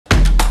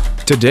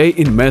Today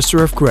in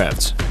Master of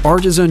Crafts,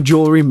 artisan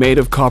jewelry made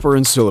of copper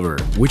and silver,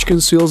 which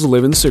conceals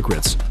living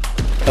secrets.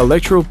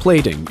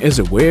 Electroplating is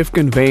a way of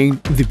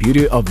conveying the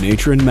beauty of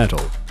nature and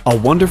metal. A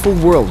wonderful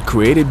world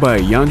created by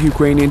a young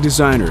Ukrainian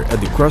designer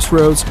at the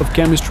crossroads of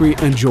chemistry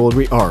and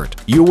jewelry art.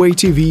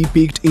 UATV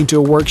peeked into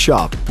a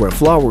workshop where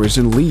flowers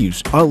and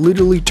leaves are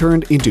literally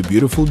turned into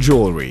beautiful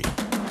jewelry.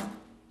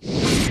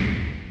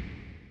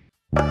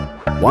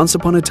 Once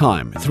upon a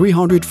time,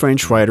 300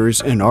 French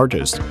writers and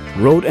artists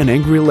wrote an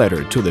angry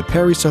letter to the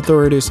Paris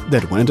authorities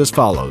that went as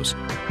follows.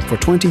 For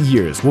 20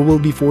 years, we will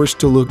be forced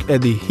to look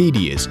at the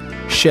hideous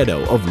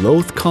shadow of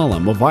loath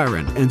column of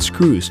iron and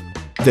screws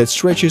that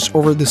stretches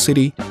over the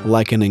city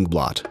like an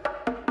inkblot.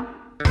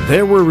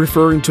 They were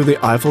referring to the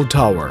Eiffel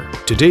Tower.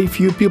 Today,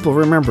 few people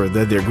remember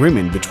that the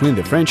agreement between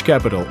the French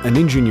capital and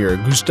engineer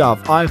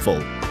Gustave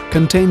Eiffel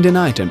contained an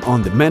item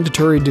on the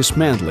mandatory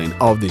dismantling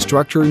of the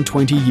structure in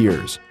 20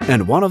 years.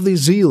 And one of the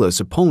zealous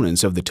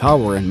opponents of the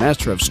tower and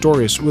master of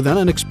stories with an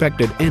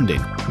unexpected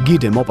ending, Guy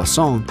de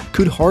Maupassant,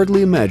 could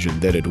hardly imagine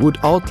that it would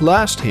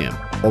outlast him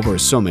over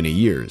so many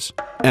years.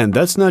 And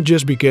that's not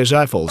just because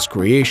Eiffel's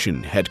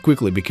creation had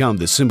quickly become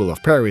the symbol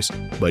of Paris,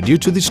 but due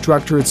to the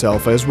structure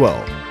itself as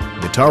well.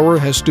 The tower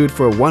has stood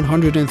for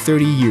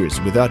 130 years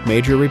without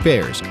major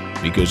repairs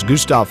because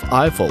Gustave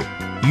Eiffel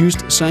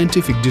used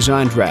scientific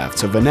design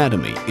drafts of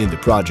anatomy in the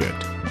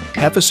project.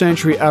 Half a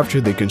century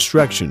after the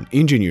construction,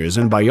 engineers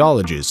and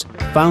biologists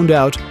found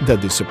out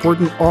that the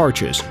supporting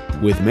arches,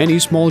 with many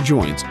small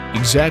joints,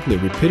 exactly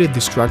repeated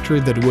the structure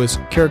that was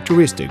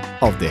characteristic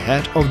of the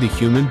head of the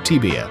human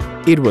tibia.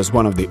 It was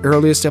one of the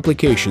earliest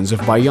applications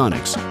of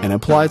bionics, an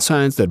applied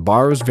science that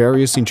borrows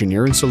various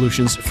engineering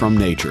solutions from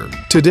nature.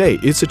 Today,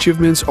 its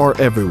achievements are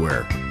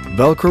everywhere.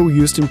 Velcro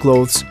used in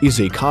clothes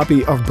is a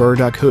copy of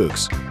burdock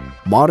hooks.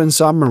 Modern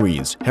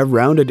submarines have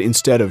rounded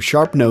instead of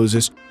sharp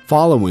noses,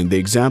 following the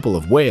example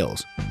of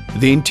whales.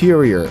 The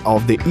interior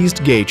of the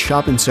Eastgate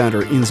shopping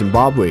center in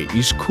Zimbabwe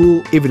is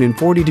cool even in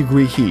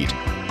 40-degree heat.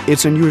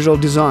 Its unusual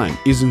design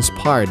is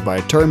inspired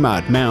by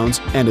termite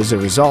mounds, and as a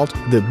result,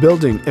 the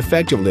building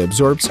effectively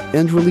absorbs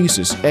and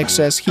releases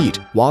excess heat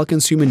while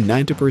consuming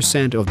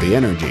 90% of the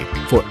energy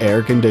for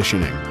air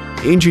conditioning.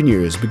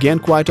 Engineers began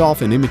quite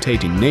often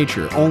imitating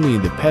nature only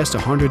in the past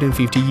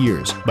 150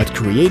 years, but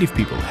creative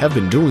people have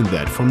been doing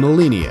that for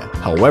millennia.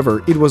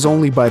 However, it was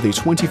only by the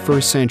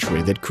 21st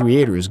century that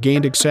creators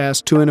gained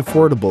access to an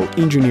affordable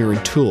engineering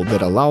tool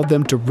that allowed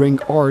them to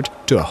bring art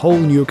to a whole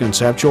new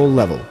conceptual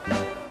level.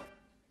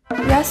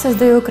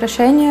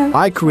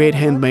 I create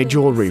handmade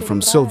jewelry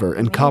from silver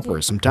and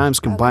copper, sometimes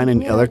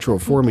combining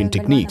electroforming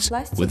techniques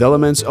with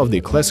elements of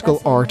the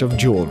classical art of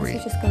jewelry.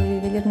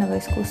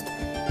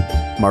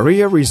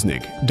 Maria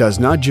Riznyk does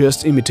not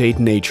just imitate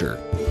nature.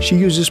 She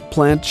uses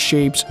plant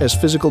shapes as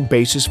physical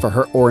basis for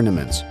her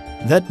ornaments.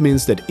 That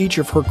means that each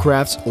of her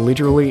crafts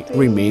literally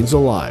remains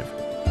alive.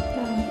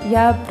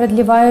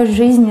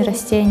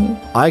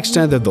 I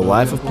extended the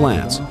life of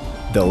plants.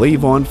 They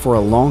live on for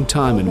a long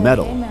time in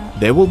metal.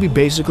 They will be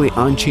basically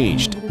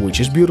unchanged, which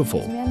is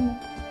beautiful.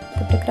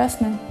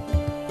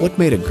 What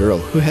made a girl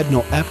who had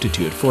no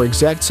aptitude for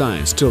exact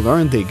science to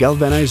learn the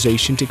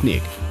galvanization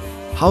technique?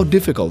 How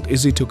difficult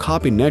is it to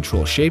copy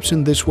natural shapes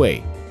in this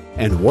way?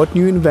 And what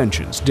new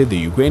inventions did the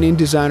Ukrainian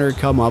designer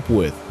come up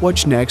with?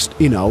 Watch next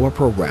in our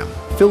program.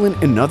 Filling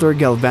another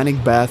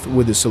galvanic bath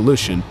with a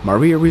solution,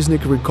 Maria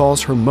Riznyk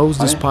recalls her most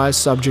despised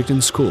subject in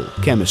school,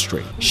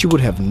 chemistry. She would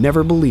have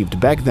never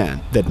believed back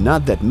then that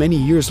not that many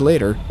years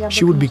later,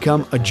 she would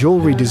become a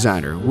jewelry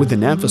designer with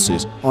an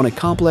emphasis on a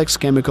complex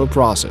chemical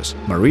process.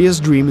 Maria's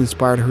dream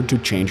inspired her to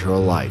change her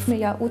life.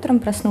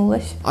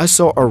 I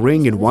saw a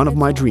ring in one of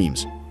my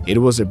dreams. It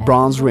was a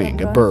bronze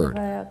ring, a bird.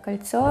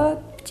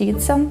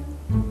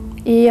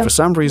 For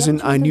some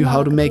reason, I knew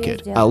how to make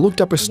it. I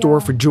looked up a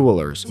store for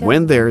jewelers,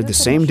 went there the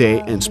same day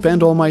and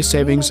spent all my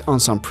savings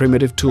on some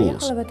primitive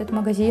tools.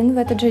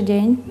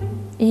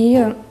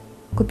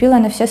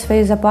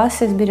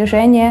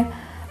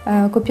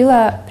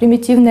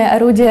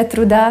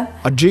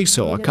 A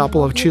jigsaw, a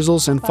couple of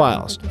chisels and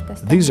files.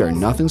 These are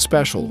nothing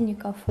special.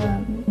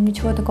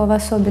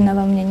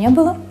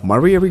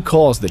 Maria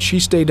recalls that she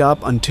stayed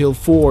up until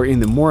 4 in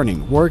the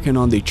morning working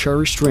on the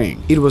cherished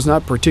ring. It was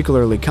not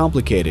particularly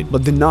complicated,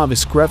 but the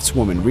novice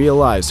craftswoman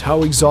realized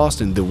how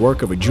exhausting the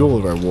work of a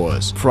jeweler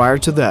was. Prior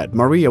to that,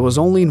 Maria was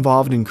only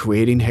involved in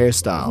creating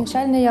hairstyles.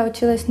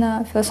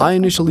 I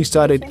initially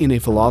studied in a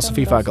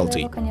philosophy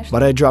faculty,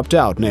 but I dropped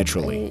out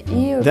naturally.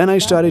 Then I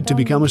started to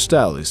become a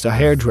stylist, a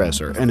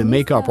hairdresser, and a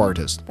makeup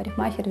artist.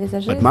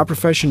 But my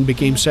profession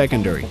became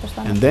secondary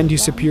and then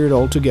disappeared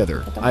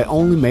altogether. I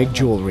only make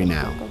jewelry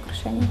now.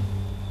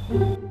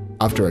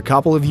 After a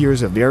couple of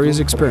years of various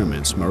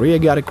experiments, Maria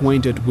got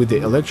acquainted with the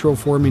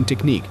electroforming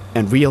technique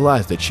and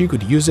realized that she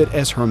could use it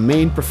as her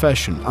main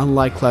profession,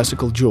 unlike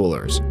classical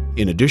jewelers.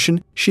 In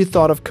addition, she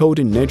thought of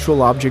coating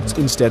natural objects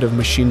instead of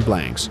machine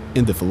blanks.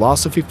 In the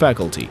philosophy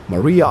faculty,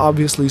 Maria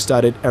obviously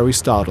studied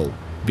Aristotle,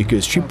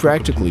 because she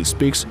practically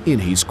speaks in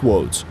his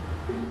quotes.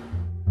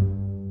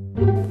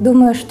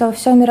 Думаю, что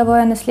все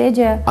мировое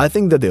наследие I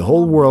think that the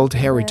whole world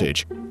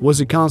heritage was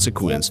a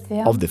consequence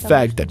of the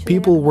fact that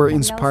people were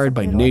inspired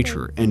by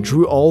nature and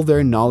drew all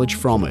their knowledge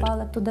from it.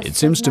 It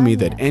seems to me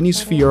that any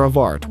sphere of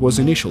art was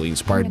initially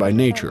inspired by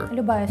nature.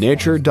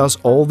 Nature does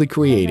all the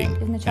creating,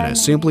 and I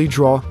simply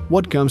draw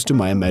what comes to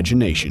my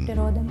imagination.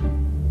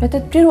 Это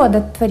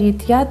природа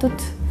творит. Я тут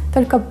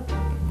только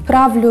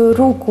правлю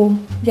руку,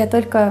 я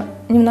только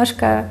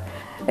немножко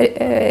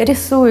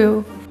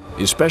рисую.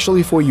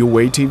 Especially for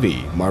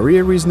UATV,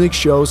 Maria Riznyk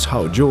shows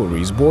how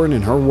jewelry is born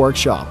in her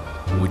workshop,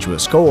 which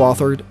was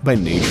co-authored by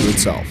nature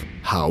itself,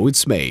 how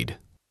it's made.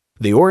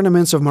 The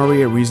ornaments of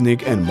Maria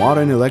Riznyk and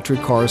modern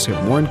electric cars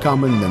have more in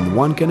common than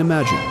one can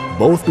imagine.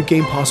 Both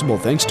became possible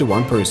thanks to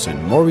one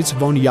person, Moritz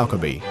von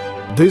Jacobi.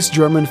 This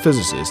German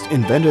physicist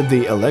invented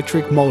the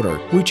electric motor,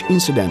 which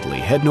incidentally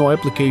had no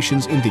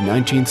applications in the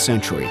 19th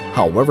century.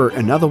 However,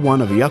 another one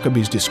of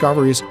Jacobi's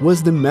discoveries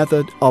was the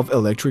method of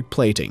electric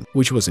plating,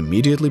 which was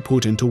immediately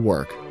put into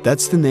work.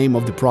 That's the name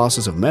of the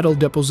process of metal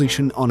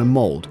deposition on a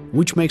mold,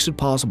 which makes it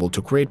possible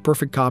to create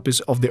perfect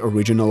copies of the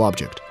original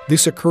object.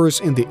 This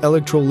occurs in the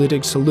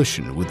electrolytic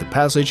solution with the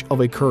passage of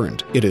a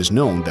current. It is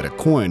known that a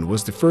coin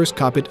was the first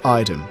copied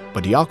item,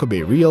 but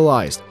Jacobi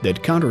realized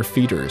that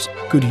counterfeiters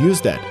could use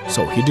that,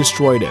 so he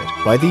destroyed it.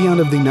 By the end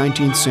of the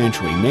 19th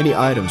century, many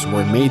items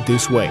were made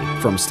this way,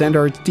 from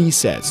standard tea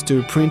sets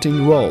to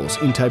printing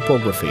rolls in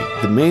typography.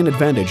 The main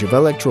advantage of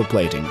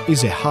electroplating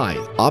is a high,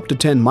 up to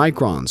 10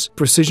 microns,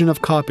 precision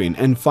of copying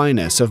and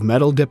fineness of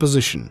metal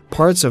deposition.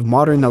 Parts of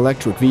modern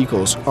electric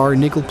vehicles are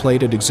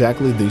nickel-plated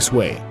exactly this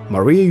way.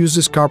 Maria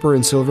uses copper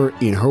and silver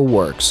in her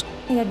works.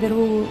 Я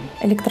беру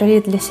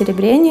электролит для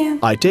серебрения.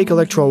 I take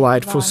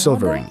electrolyte for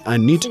silvering. I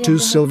need 2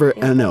 silver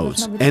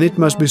anodes, and it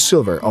must be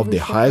silver of the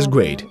highest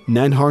grade,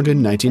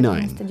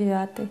 999.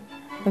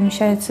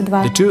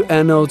 The 2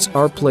 anodes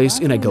are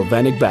placed in a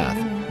galvanic bath,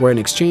 where an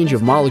exchange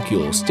of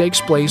molecules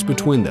takes place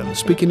between them,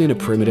 speaking in a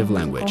primitive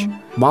language.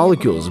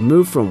 Molecules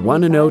move from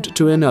one anode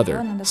to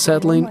another,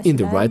 settling in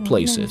the right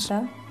places.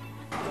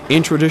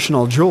 In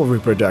traditional jewelry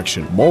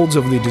production, molds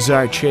of the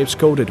desired shapes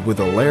coated with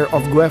a layer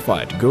of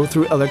graphite go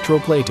through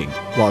electroplating,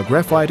 while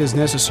graphite is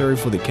necessary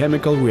for the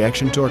chemical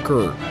reaction to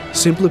occur.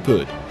 Simply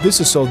put, this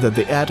is so that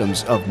the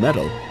atoms of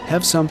metal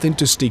have something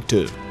to stick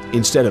to.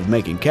 Instead of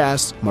making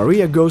casts,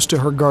 Maria goes to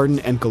her garden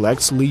and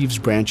collects leaves,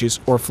 branches,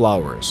 or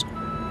flowers.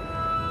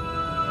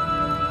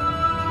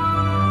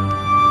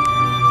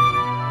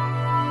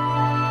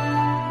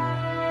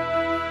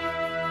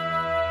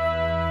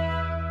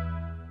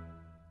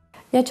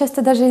 Я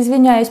часто даже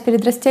извиняюсь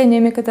перед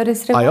растениями, которые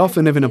I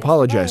often even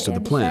apologize to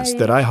the plants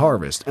that I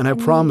harvest, and I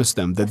promise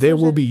them that they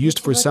will be used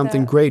for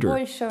something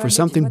greater, for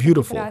something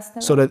beautiful,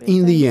 so that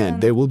in the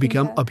end they will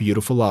become a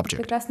beautiful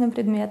object.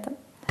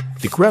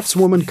 The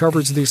craftswoman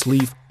covers this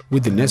leaf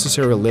with the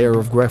necessary layer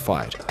of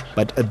graphite,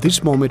 but at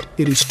this moment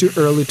it is too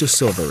early to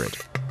silver it.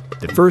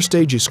 The first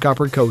stage is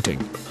copper coating.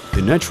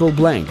 The natural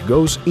blank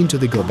goes into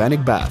the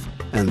galvanic bath,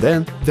 and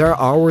then there are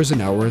hours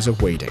and hours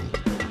of waiting.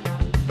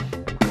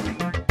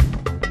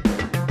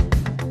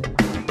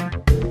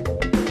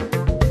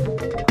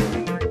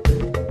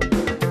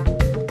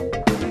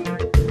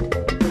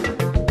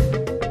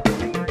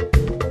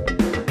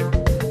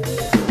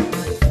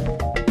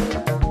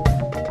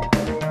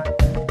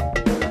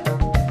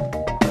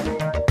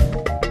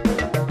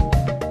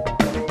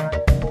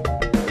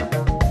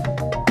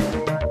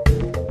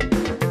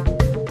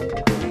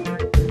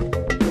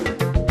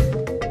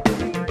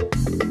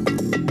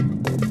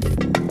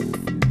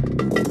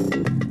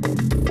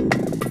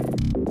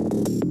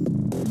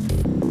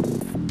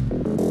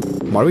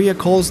 Maria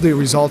calls the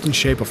resultant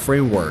shape a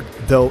framework,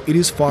 though it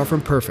is far from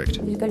perfect.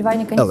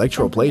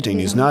 Electroplating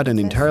is not an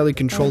entirely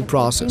controlled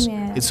process.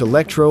 It's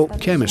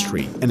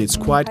electrochemistry, and it's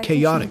quite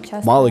chaotic.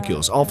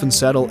 Molecules often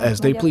settle as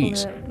they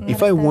please.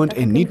 If I want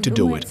and need to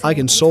do it, I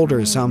can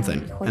solder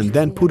something and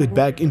then put it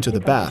back into the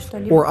bath,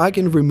 or I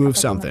can remove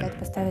something.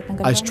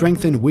 I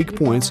strengthen weak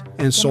points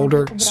and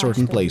solder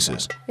certain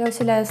places.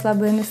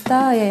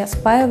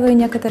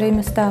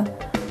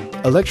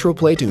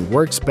 Electroplating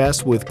works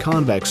best with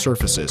convex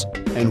surfaces,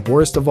 and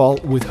worst of all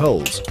with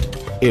holes.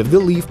 If the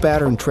leaf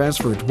pattern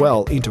transferred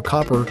well into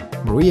copper,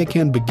 Maria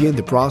can begin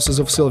the process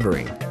of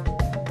silvering.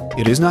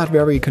 It is not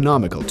very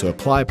economical to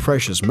apply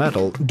precious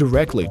metal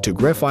directly to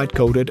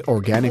graphite-coated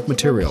organic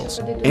materials.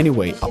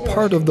 Anyway, a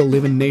part of the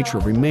living nature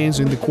remains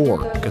in the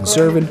core,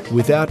 conserving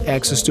without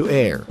access to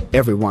air.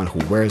 Everyone who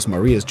wears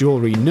Maria's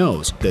jewelry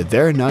knows that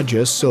they're not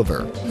just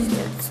silver.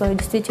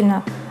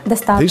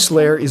 This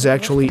layer is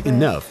actually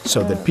enough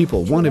so that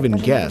people won't even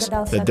guess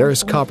that there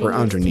is copper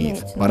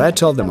underneath. But I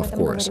tell them, of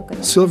course,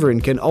 silvering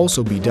can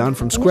also be done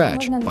from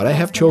scratch, but I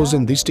have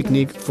chosen this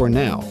technique for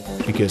now,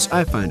 because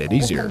I find it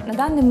easier. На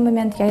данный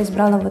момент я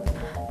избрала вот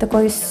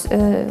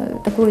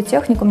такую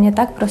технику, мне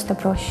так просто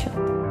проще.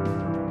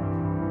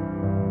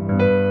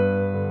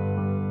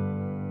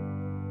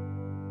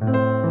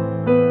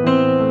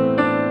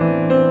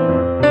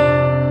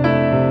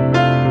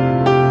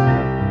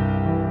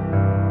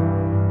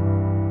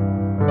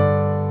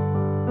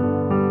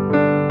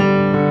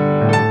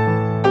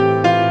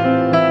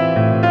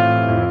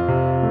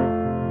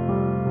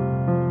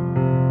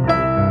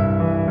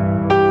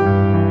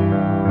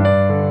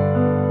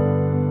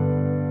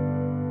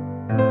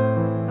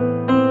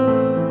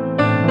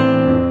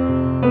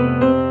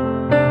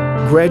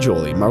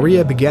 Gradually,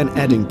 Maria began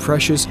adding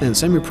precious and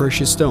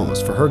semi-precious stones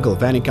for her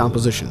galvanic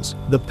compositions.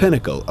 The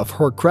pinnacle of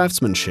her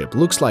craftsmanship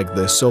looks like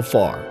this so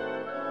far.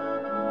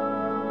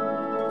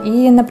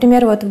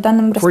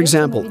 For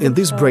example, in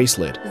this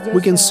bracelet,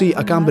 we can see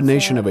a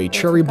combination of a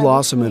cherry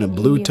blossom and a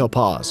blue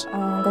topaz.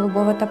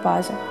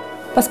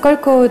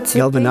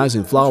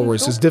 Galvanizing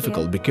flowers is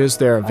difficult because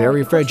they are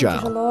very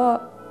fragile.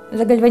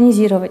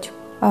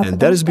 And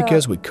that is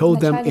because we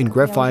coat them in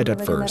graphite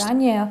at first.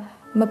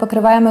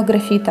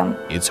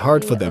 It's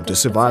hard for them to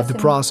survive the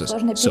process,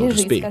 so to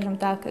speak.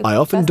 I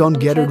often don't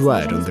get it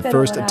right on the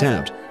first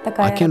attempt.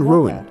 I can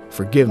ruin,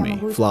 forgive me,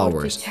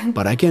 flowers,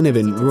 but I can't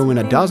even ruin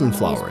a dozen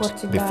flowers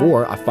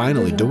before I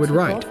finally do it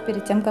right.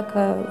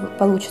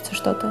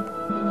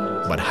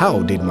 But how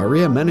did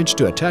Maria manage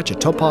to attach a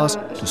topaz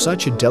to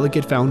such a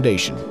delicate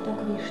foundation?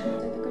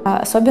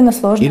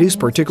 It is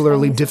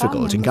particularly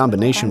difficult in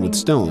combination with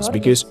stones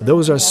because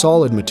those are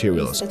solid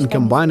materials, and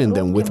combining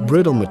them with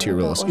brittle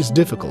materials is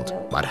difficult.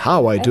 But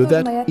how I do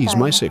that is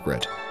my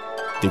secret.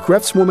 The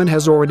craftswoman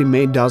has already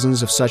made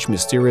dozens of such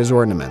mysterious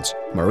ornaments.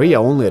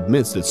 Maria only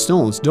admits that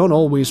stones don't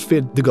always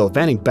fit the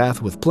galvanic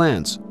bath with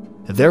plants.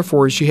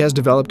 Therefore, she has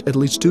developed at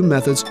least 2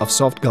 methods of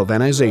soft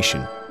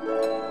galvanization,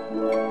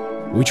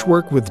 which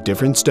work with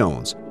different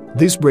stones.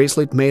 This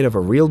bracelet, made of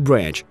a real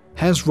branch,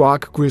 has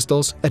rock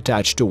crystals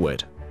attached to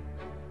it.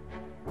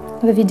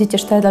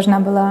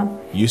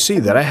 You see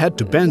that I had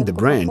to bend the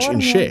branch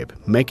in shape,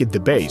 make it the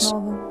base.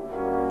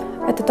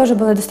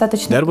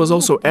 That was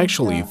also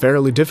actually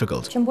fairly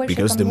difficult,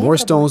 because the more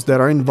stones that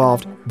are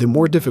involved, the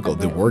more difficult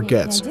the work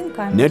gets.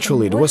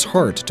 Naturally, it was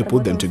hard to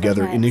put them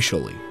together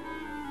initially.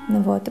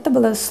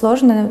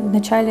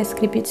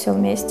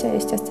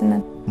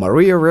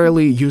 Maria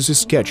rarely uses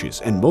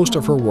sketches, and most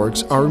of her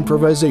works are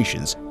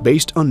improvisations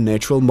based on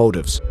natural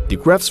motives. The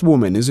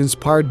craftswoman is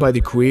inspired by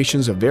the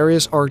creations of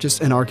various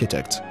artists and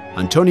architects.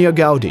 Antonio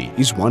Gaudi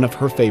is one of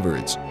her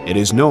favorites. It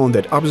is known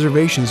that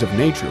observations of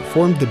nature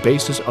formed the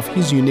basis of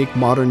his unique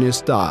modernist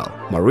style.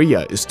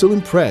 Maria is still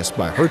impressed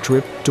by her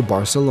trip to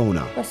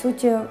Barcelona.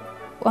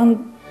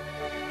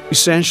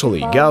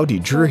 Essentially, Gaudi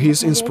drew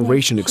his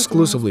inspiration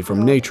exclusively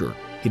from nature.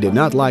 He did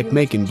not like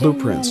making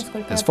blueprints.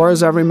 As far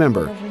as I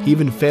remember, he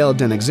even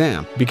failed an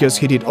exam because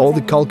he did all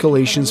the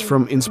calculations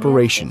from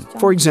inspiration.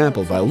 For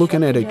example, by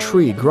looking at a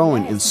tree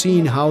growing and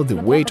seeing how the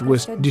weight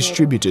was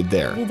distributed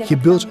there. He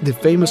built the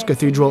famous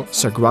cathedral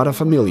Sagrada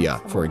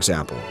Familia, for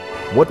example.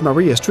 What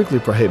Maria strictly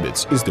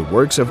prohibits is the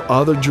works of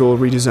other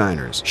jewelry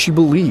designers. She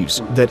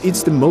believes that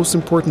it's the most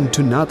important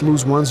to not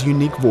lose one's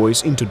unique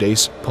voice in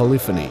today's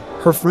polyphony.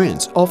 Her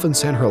friends often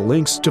send her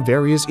links to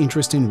various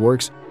interesting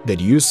works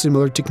that use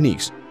similar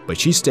techniques, but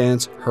she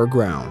stands her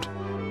ground.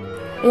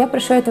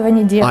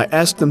 I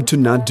ask them to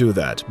not do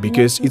that,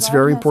 because it's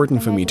very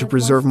important for me to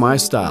preserve my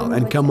style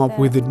and come up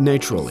with it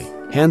naturally.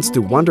 Hence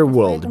the Wonder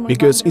World,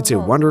 because it's a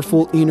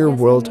wonderful inner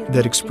world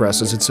that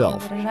expresses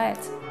itself.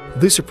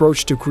 This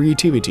approach to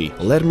creativity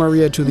led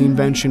Maria to the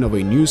invention of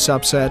a new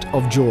subset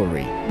of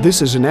jewelry.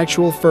 This is an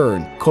actual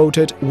fern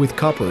coated with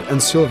copper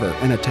and silver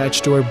and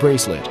attached to a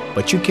bracelet,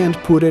 but you can't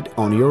put it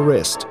on your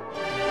wrist.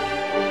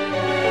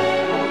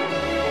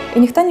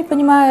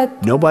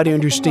 Nobody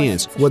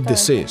understands what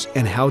this is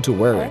and how to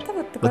wear it,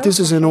 but this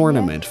is an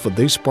ornament for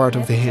this part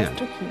of the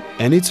hand,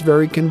 and it's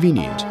very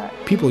convenient.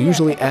 People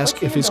usually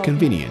ask if it's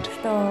convenient,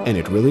 and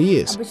it really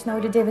is.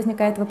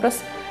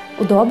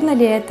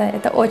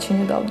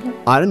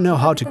 I don't know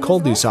how to call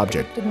this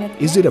object.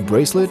 Is it a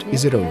bracelet?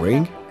 Is it a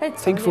ring?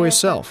 Think for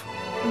yourself.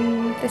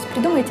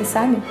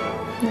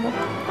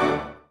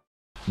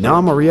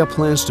 Now Maria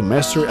plans to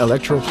master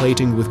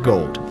electroplating with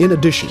gold. In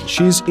addition,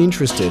 she is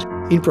interested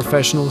in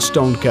professional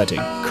stone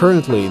cutting.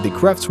 Currently, the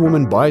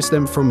craftswoman buys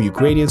them from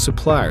Ukrainian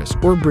suppliers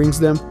or brings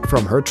them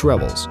from her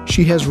travels.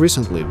 She has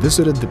recently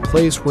visited the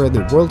place where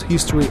the world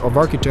history of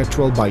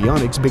architectural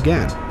bionics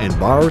began and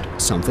borrowed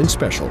something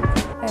special.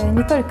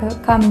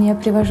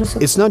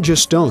 It's not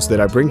just stones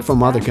that I bring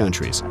from other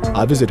countries.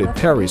 I visited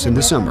Paris in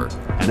the summer,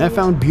 and I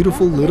found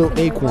beautiful little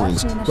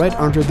acorns right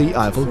under the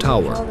Eiffel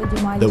Tower.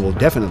 They will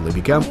definitely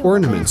become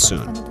ornaments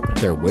soon.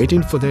 They're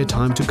waiting for their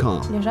time to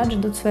come.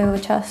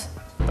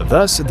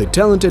 Thus, the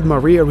talented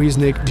Maria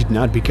Riznyk did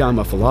not become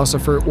a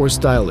philosopher or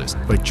stylist,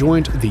 but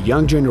joined the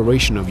young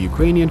generation of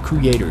Ukrainian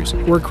creators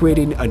who are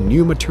creating a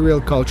new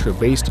material culture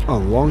based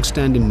on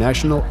long-standing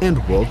national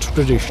and world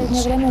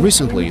traditions.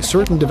 Recently,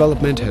 certain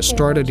development has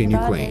started in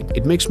Ukraine.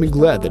 It makes me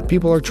glad that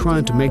people are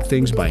trying to make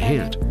things by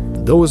hand.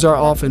 Those are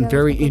often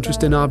very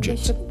interesting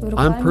objects.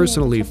 I'm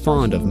personally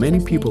fond of many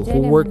people who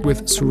work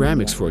with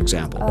ceramics, for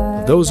example.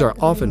 Those are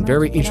often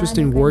very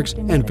interesting works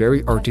and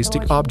very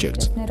artistic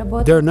objects.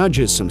 They're not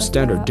just some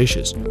standard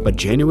dishes, but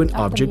genuine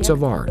objects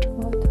of art.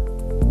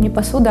 Не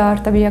посуда, а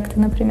арт-объекты,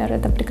 например,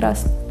 это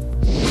прекрасно.